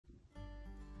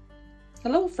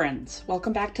Hello friends,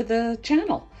 welcome back to the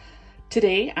channel.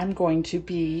 Today I'm going to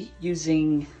be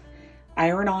using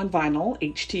iron-on vinyl,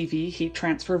 HTV, heat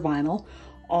transfer vinyl,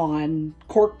 on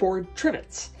corkboard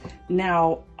trivets.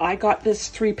 Now I got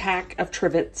this 3-pack of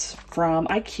trivets from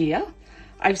IKEA.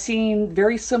 I've seen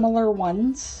very similar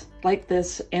ones like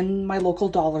this in my local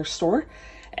dollar store,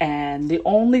 and the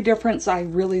only difference I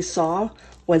really saw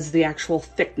was the actual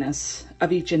thickness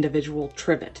of each individual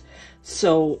trivet.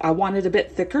 So I wanted a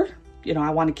bit thicker. You know,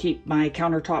 I want to keep my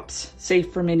countertops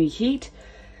safe from any heat,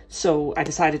 so I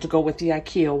decided to go with the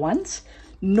IKEA ones.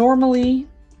 Normally,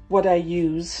 what I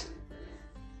use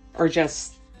are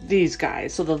just these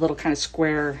guys, so the little kind of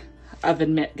square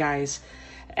oven mitt guys,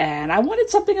 and I wanted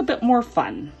something a bit more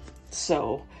fun.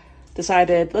 So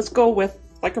decided, let's go with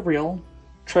like a real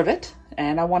trivet,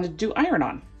 and I wanted to do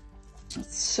iron-on.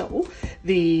 So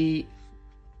the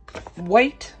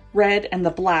white, red, and the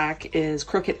black is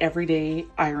Cricut Everyday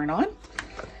Iron-On.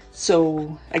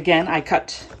 So again, I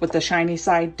cut with the shiny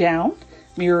side down,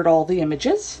 mirrored all the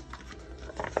images,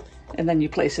 and then you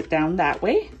place it down that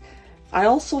way. I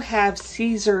also have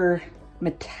Siser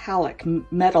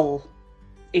metal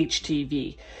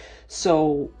HTV.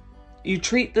 So you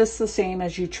treat this the same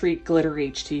as you treat glitter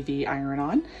HTV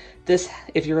iron-on. This,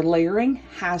 if you're layering,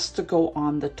 has to go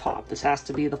on the top. This has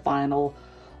to be the final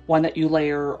one that you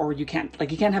layer, or you can't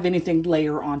have anything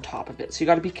layer on top of it. So you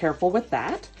got to be careful with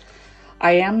that.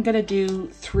 I am going to do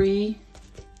 3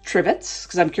 trivets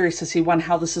because I'm curious to see, 1,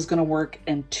 how this is going to work,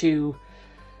 and 2,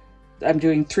 I'm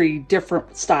doing 3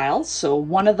 different styles. So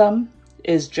one of them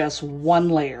is just 1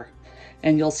 layer,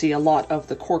 and you'll see a lot of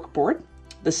the cork board.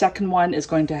 The second one is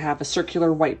going to have a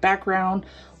circular white background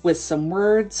with some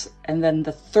words, and then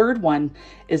the third one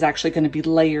is actually going to be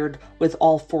layered with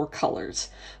all 4 colors.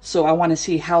 So I want to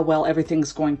see how well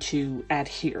everything's going to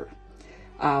adhere.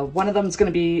 One of them is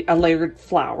going to be a layered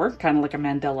flower, kind of like a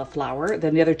mandala flower.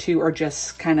 Then the other 2 are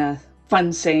just kind of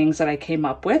fun sayings that I came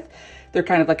up with. They're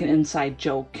kind of like an inside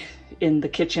joke in the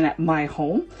kitchen at my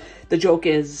home. The joke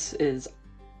is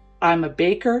I'm a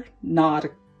baker, not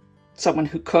someone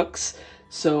who cooks.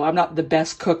 So I'm not the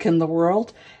best cook in the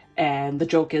world. And the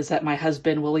joke is that my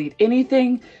husband will eat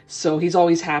anything, so he's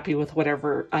always happy with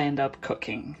whatever I end up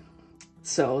cooking.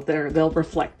 So they'll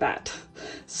reflect that.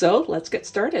 So let's get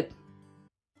started.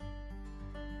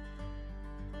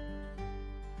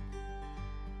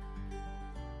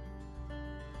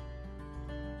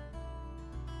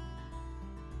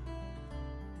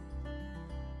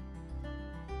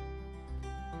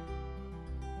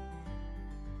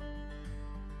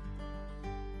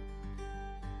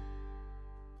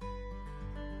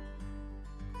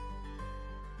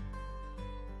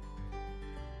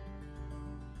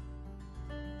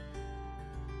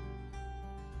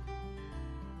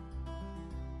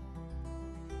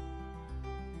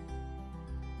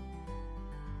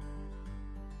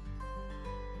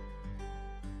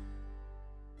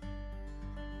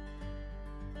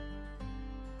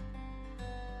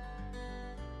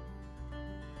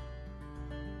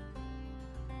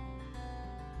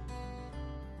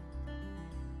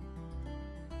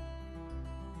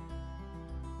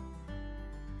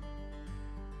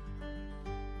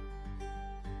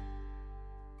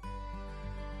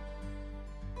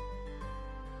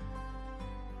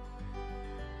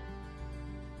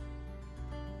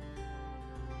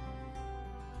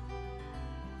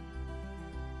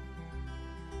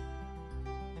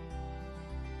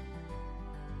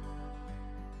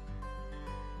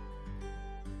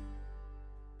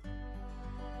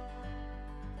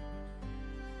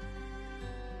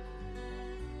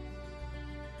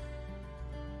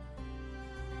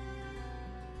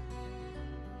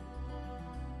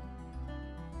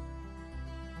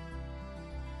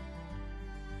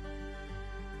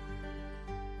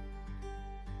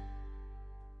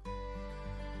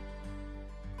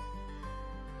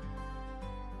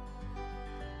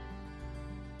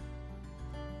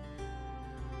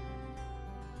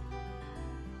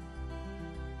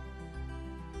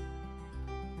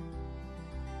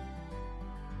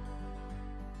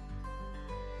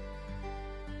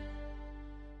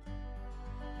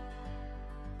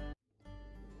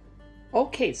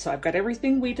 Okay, so I've got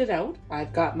everything weeded out.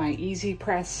 I've got my easy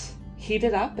press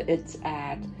heated up. It's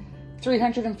at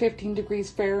 315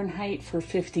 degrees Fahrenheit for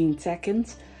 15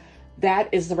 seconds. That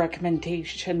is the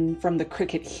recommendation from the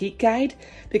Cricut Heat Guide,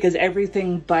 because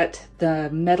everything but the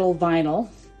metal vinyl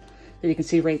that you can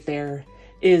see right there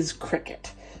is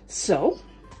Cricut. So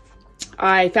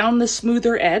I found the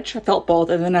smoother edge. I felt both,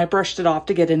 and then I brushed it off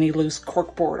to get any loose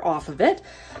corkboard off of it.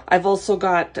 I've also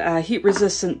got heat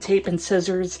resistant tape and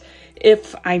scissors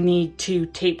if I need to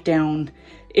tape down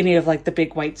any of like the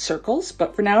big white circles.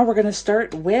 But for now, we're going to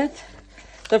start with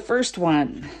the first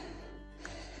one.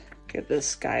 Get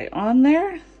this guy on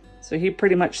there. So he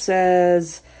pretty much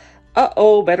says,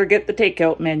 uh-oh, better get the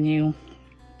takeout menu.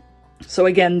 So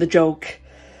again, the joke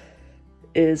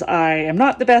is I am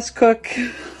not the best cook,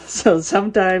 so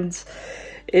sometimes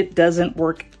it doesn't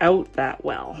work out that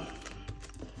well.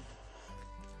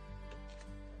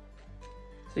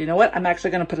 So you know what? I'm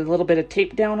actually going to put a little bit of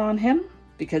tape down on him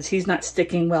because he's not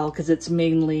sticking well because it's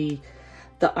mainly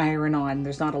the iron-on.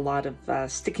 There's not a lot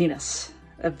of stickiness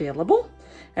available,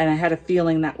 and I had a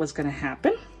feeling that was going to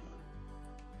happen.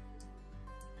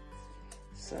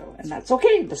 So, and that's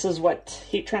okay. This is what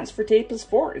heat transfer tape is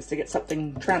for, is to get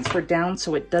something transferred down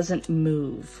so it doesn't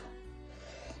move.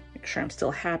 Make sure I'm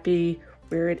still happy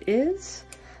where it is.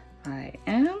 I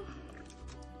am.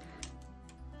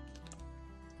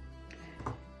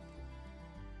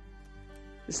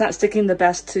 It's not sticking the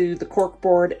best to the cork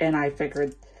board, and I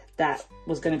figured that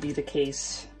was going to be the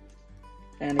case.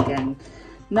 And again,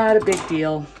 not a big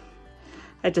deal.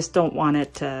 I just don't want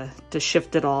it to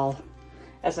shift at all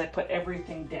as I put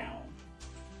everything down.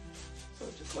 So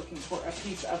just looking for a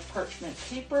piece of parchment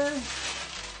paper.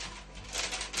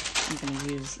 I'm going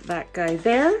to use that guy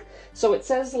there. So it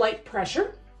says light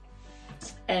pressure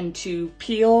and to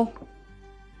peel,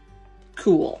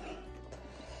 cool.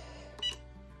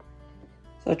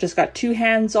 So I've just got 2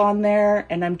 hands on there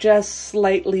and I'm just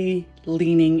slightly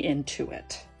leaning into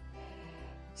it.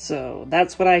 So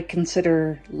that's what I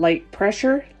consider light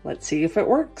pressure. Let's see if it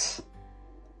works.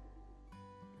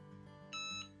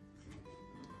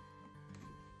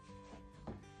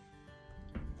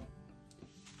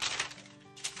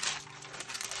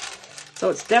 So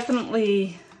it's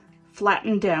definitely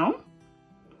flattened down.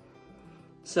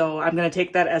 So I'm going to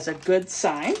take that as a good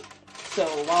sign. So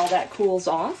while that cools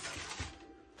off,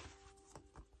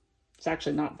 it's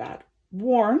actually not that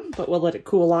warm, but we'll let it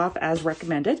cool off as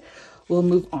recommended. We'll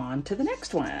move on to the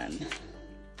next one.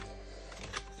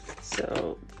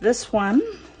 So this one,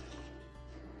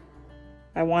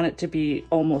 I want it to be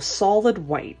almost solid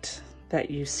white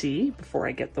that you see before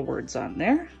I get the words on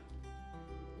there.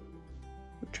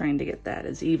 We're trying to get that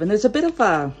as even. There's a bit of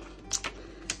a,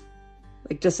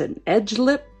 like just an edge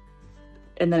lip,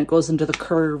 and then it goes into the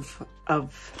curve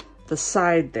of the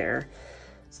side there.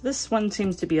 So this one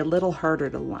seems to be a little harder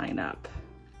to line up.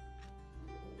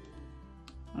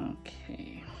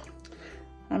 Okay.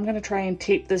 I'm going to try and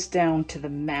tape this down to the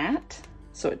mat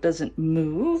so it doesn't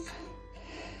move.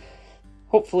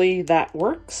 Hopefully that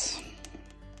works.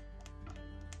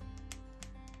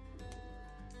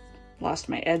 Lost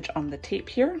my edge on the tape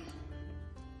here.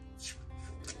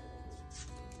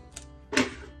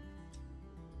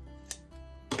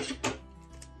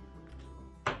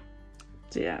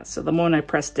 Yeah, so the moment I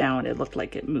pressed down, it looked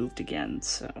like it moved again,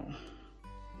 so.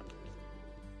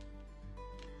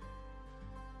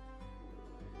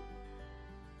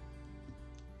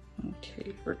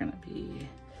 Okay, we're gonna be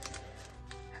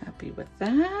happy with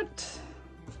that.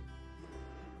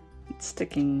 It's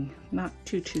sticking not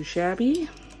too shabby.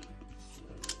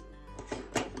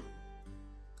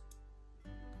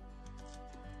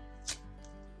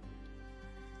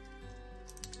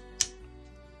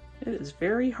 It is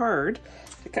very hard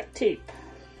to cut tape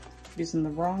using the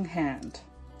wrong hand.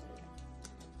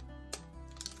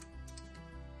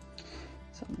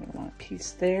 So I'm going to want a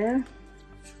piece there.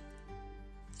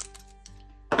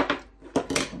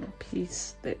 And a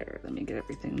piece there. Let me get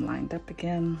everything lined up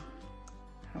again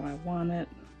how I want it.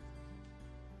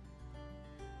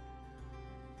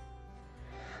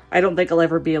 I don't think I'll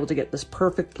ever be able to get this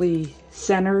perfectly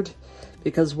centered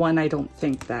because one, I don't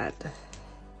think that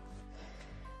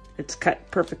it's cut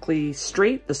perfectly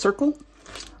straight, the circle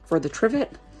for the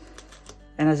trivet.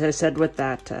 And as I said, with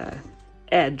that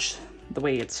edge, the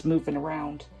way it's moving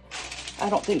around, I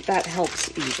don't think that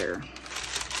helps either.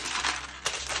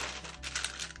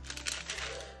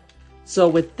 So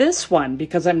with this one,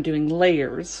 because I'm doing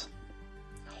layers,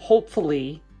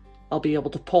 hopefully I'll be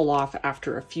able to pull off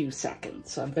after a few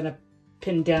seconds. So I'm gonna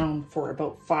pin down for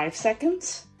about 5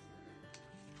 seconds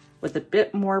with a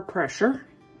bit more pressure.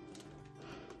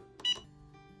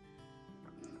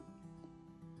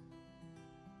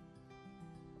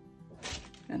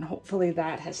 And hopefully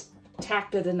that has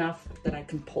tacked it enough that I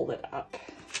can pull it up.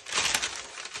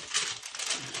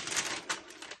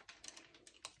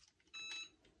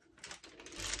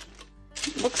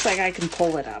 Looks like I can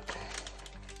pull it up.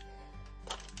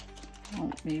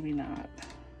 Oh, maybe not.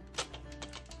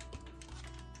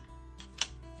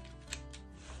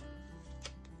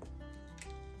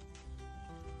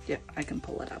 Yeah, I can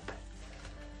pull it up.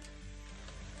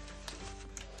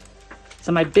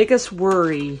 So my biggest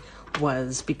worry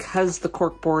was because the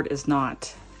cork board is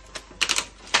not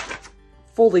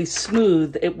fully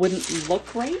smooth, it wouldn't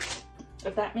look right,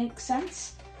 if that makes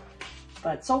sense.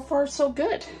 But so far, so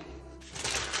good.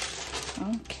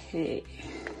 Okay.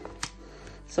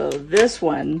 So this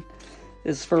one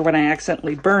is for when I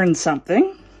accidentally burn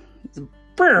something. It's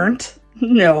burnt.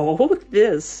 No,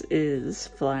 this is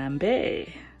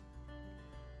flambe.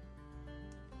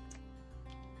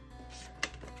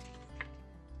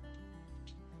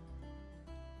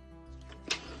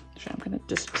 So I'm gonna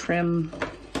just trim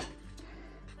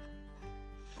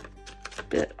a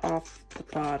bit off the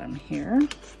bottom here,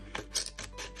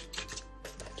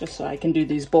 just so I can do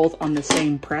these both on the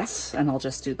same press, and I'll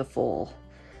just do the full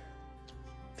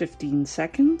 15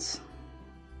 seconds.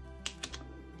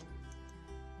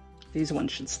 These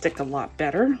ones should stick a lot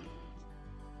better.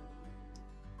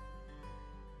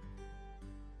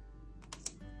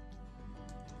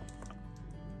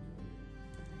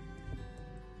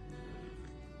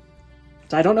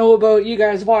 So I don't know about you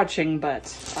guys watching,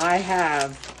 but I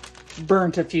have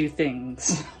burnt a few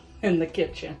things in the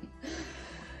kitchen.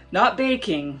 Not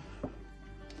baking,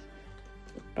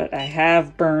 but I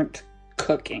have burnt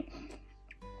cooking.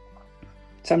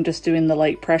 So I'm just doing the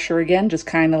light pressure again, just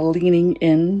kind of leaning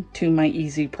in to my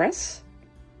easy press.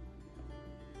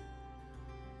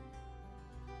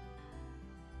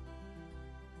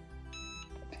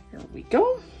 Here we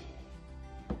go.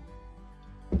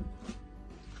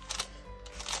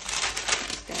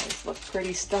 These guys look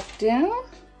pretty stuck down.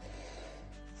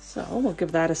 So we'll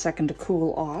give that a second to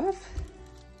cool off.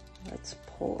 Let's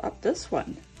pull up this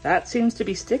one. That seems to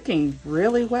be sticking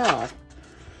really well.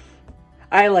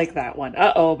 I like that one.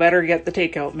 Uh-oh, better get the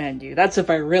takeout menu. That's if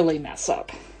I really mess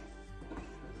up.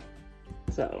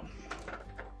 So.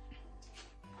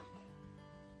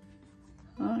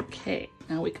 Okay,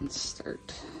 now we can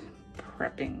start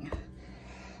prepping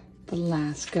the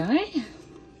last guy.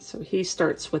 So he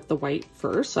starts with the white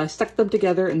first. So I stuck them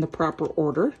together in the proper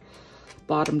order,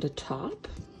 bottom to top.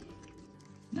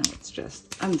 Now it's just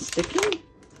unsticking.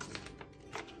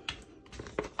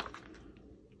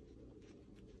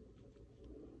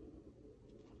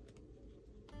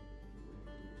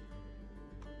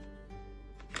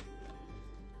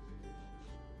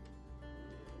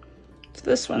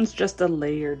 This one's just a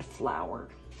layered flower.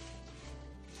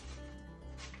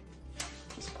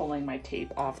 Just pulling my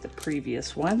tape off the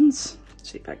previous ones.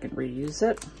 See if I can reuse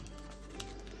it.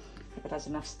 If it has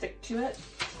enough stick to it.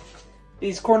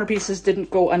 These corner pieces didn't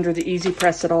go under the easy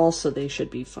press at all, so they should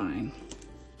be fine.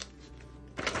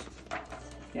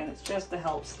 Again, it's just to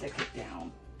help stick it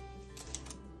down.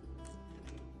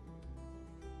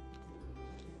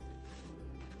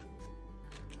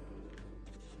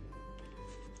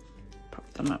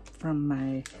 Them up from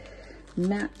my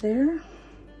mat there.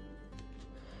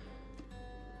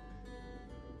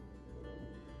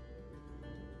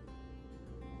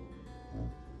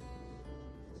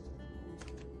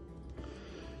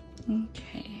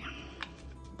 Okay.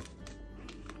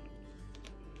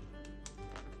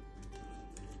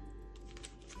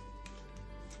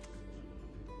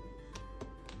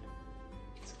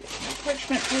 Let's get my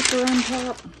parchment paper on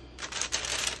top.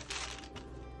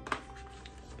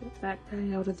 That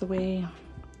guy out of the way.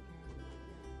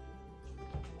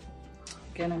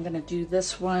 Again, I'm going to do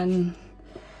this one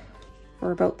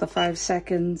for about the 5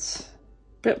 seconds.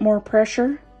 Bit more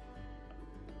pressure.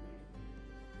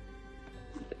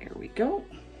 There we go.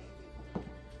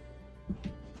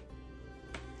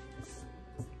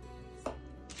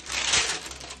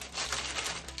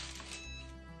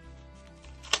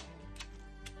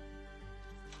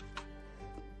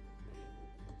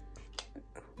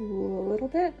 Cool a little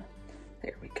bit.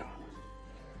 There we go.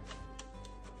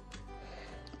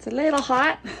 It's a little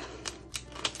hot.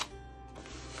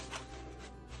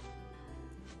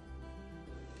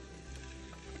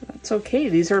 That's okay.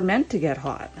 These are meant to get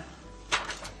hot.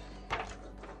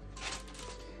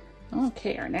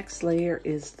 Okay, our next layer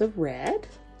is the red.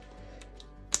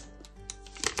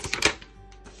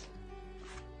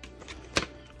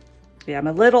 Yeah, I'm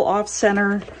a little off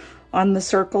center on the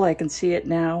circle. I can see it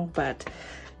now, but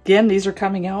again, these are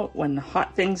coming out when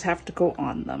hot things have to go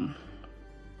on them.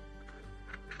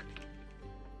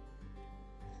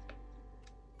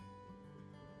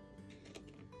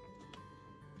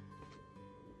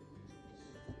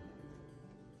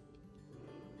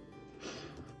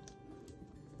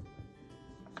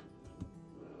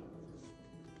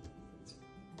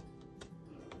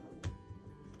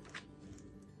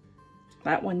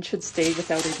 That one should stay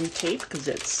without any tape because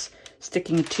it's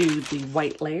sticking to the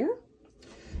white layer.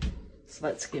 So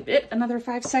let's give it another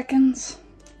 5 seconds.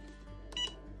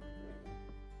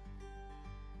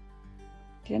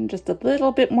 Again, just a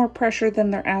little bit more pressure than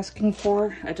they're asking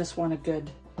for. I just want a good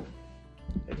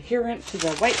adherent to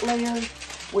the white layer,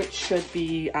 which should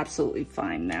be absolutely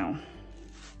fine now.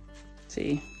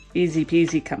 See, easy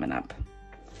peasy coming up.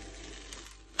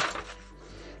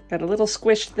 Got a little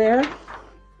squish there.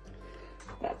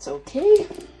 That's okay.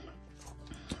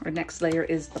 Our next layer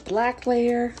is the black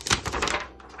layer.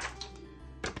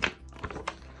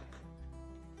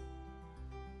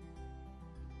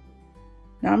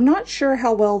 Now I'm not sure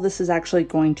how well this is actually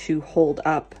going to hold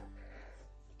up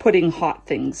putting hot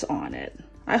things on it.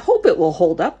 I hope it will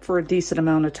hold up for a decent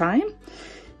amount of time.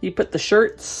 You put the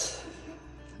shirts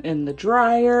in the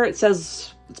dryer. It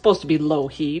says it's supposed to be low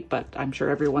heat, but I'm sure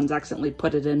everyone's accidentally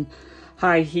put it in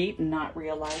high heat and not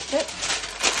realized it.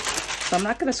 So I'm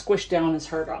not going to squish down as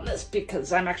hard on this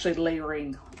because I'm actually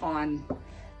layering on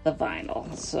the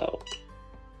vinyl. So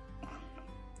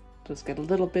just get a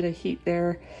little bit of heat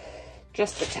there.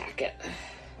 Just attack it.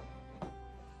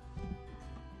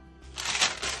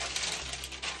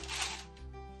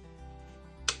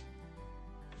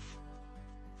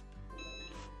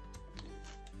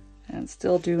 And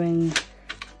still doing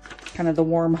kind of the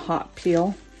warm hot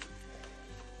peel.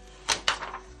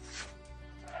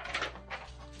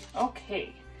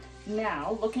 Okay,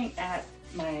 now looking at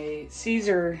my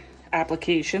Siser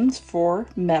applications for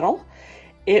metal,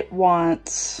 it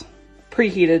wants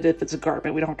preheated if it's a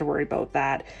garment. We don't have to worry about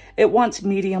that. It wants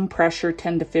medium pressure,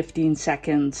 10 to 15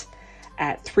 seconds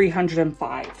at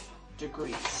 305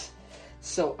 degrees.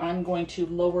 So I'm going to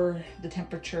lower the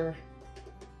temperature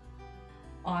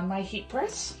on my heat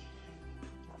press.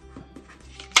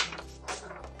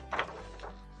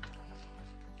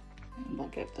 And we'll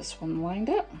get this one lined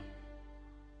up.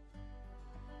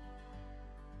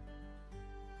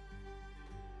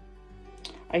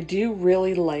 I do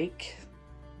really like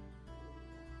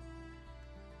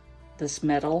this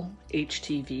metal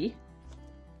HTV,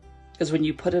 because when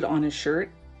you put it on a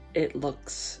shirt, it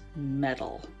looks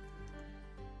metal.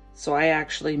 So I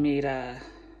actually made a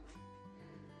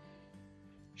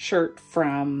shirt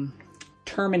from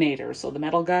Terminator. So the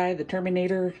metal guy, the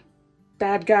Terminator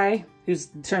bad guy, who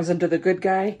turns into the good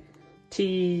guy,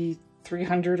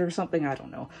 T300 or something, I don't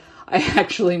know. I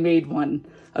actually made one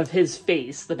of his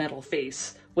face, the metal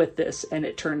face, with this, and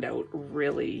it turned out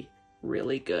really,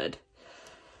 really good.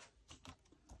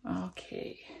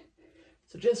 Okay,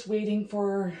 so just waiting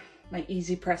for my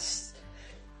easy press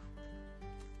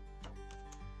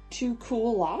to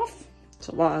cool off.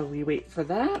 So while we wait for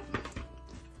that,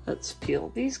 let's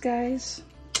peel these guys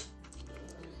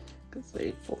because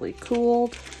they fully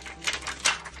cooled.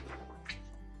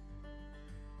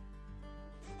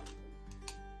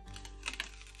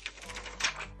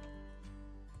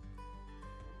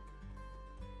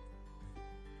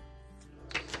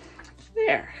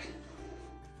 There.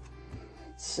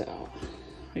 So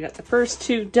we got the first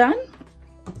two done.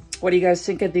 What do you guys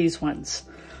think of these ones?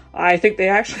 I think they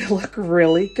actually look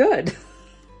really good.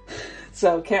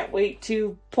 So can't wait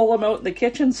to pull them out in the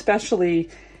kitchen, especially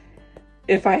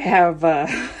if I have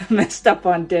messed up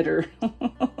on dinner.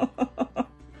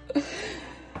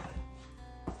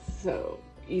 So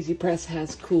Easy Press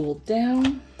has cooled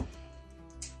down.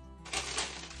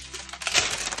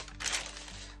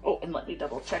 Oh, and let me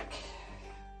double check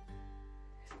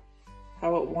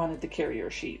how it wanted the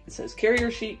carrier sheet. It says carrier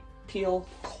sheet peel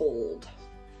cold.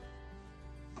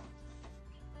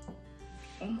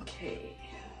 Okay,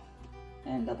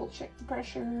 and double check the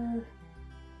pressure.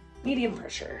 Medium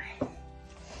pressure.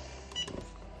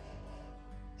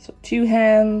 So two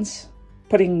hands,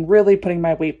 really putting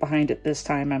my weight behind it this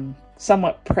time. I'm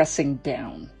somewhat pressing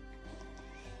down.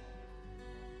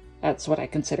 That's what I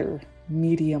consider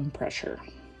medium pressure.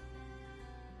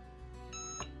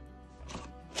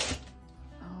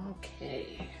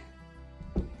 Okay.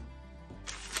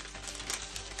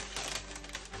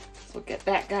 So get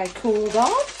that guy cooled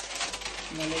off,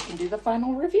 and then we can do the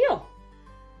final reveal.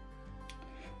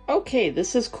 Okay,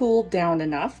 this is cooled down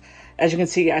enough. As you can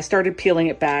see, I started peeling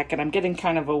it back, and I'm getting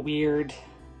kind of a weird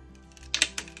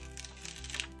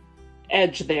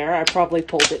edge there. I probably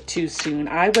pulled it too soon.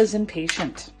 I was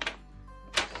impatient.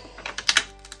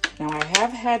 Now, I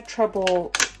have had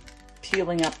trouble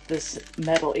peeling up this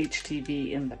metal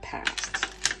HTV in the past.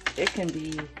 It can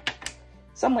be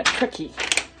somewhat tricky.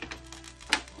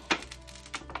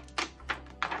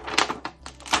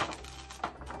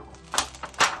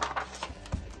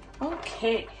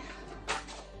 Okay,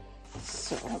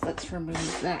 so let's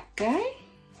remove that guy.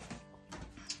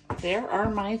 There are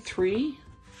my three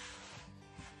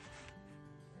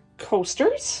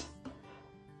coasters.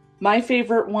 My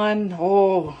favorite one,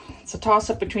 oh, it's a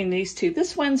toss-up between these two.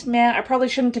 This one's matte. I probably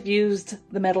shouldn't have used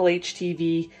the metal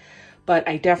HTV, but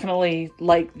I definitely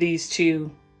like these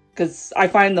two because I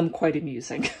find them quite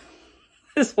amusing,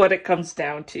 is what it comes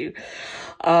down to.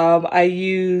 I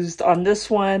used, on this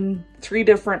one, 3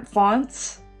 different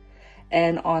fonts,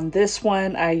 and on this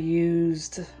one I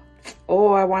used,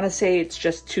 oh, I want to say it's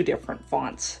just 2 different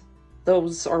fonts.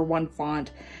 Those are one font,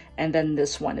 and then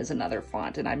this one is another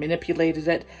font, and I manipulated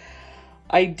it.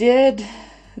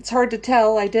 It's hard to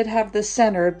tell, I did have this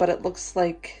centered, but it looks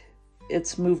like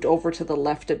it's moved over to the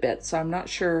left a bit, so I'm not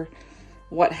sure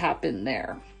what happened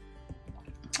there.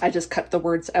 I just cut the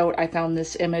words out. I found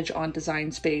this image on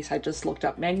Design Space. I just looked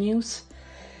up menus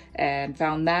and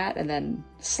found that, and then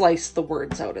sliced the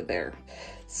words out of there.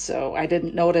 So I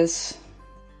didn't notice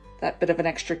that bit of an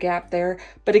extra gap there.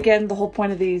 But again, the whole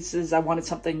point of these is I wanted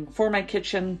something for my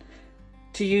kitchen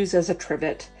to use as a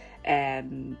trivet,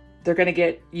 and they're going to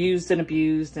get used and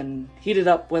abused and heated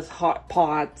up with hot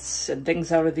pots and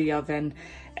things out of the oven.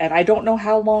 And I don't know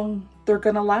how long they're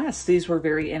going to last. These were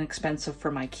very inexpensive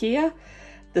from IKEA.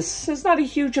 This is not a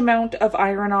huge amount of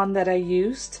iron-on that I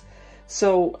used,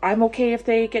 so I'm okay if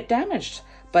they get damaged.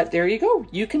 But there you go.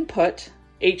 You can put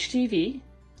HTV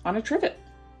on a trivet.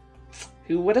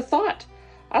 Who would have thought?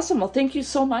 Awesome. Well, thank you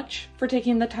so much for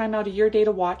taking the time out of your day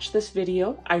to watch this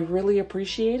video. I really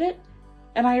appreciate it,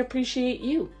 and I appreciate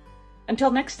you.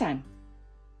 Until next time.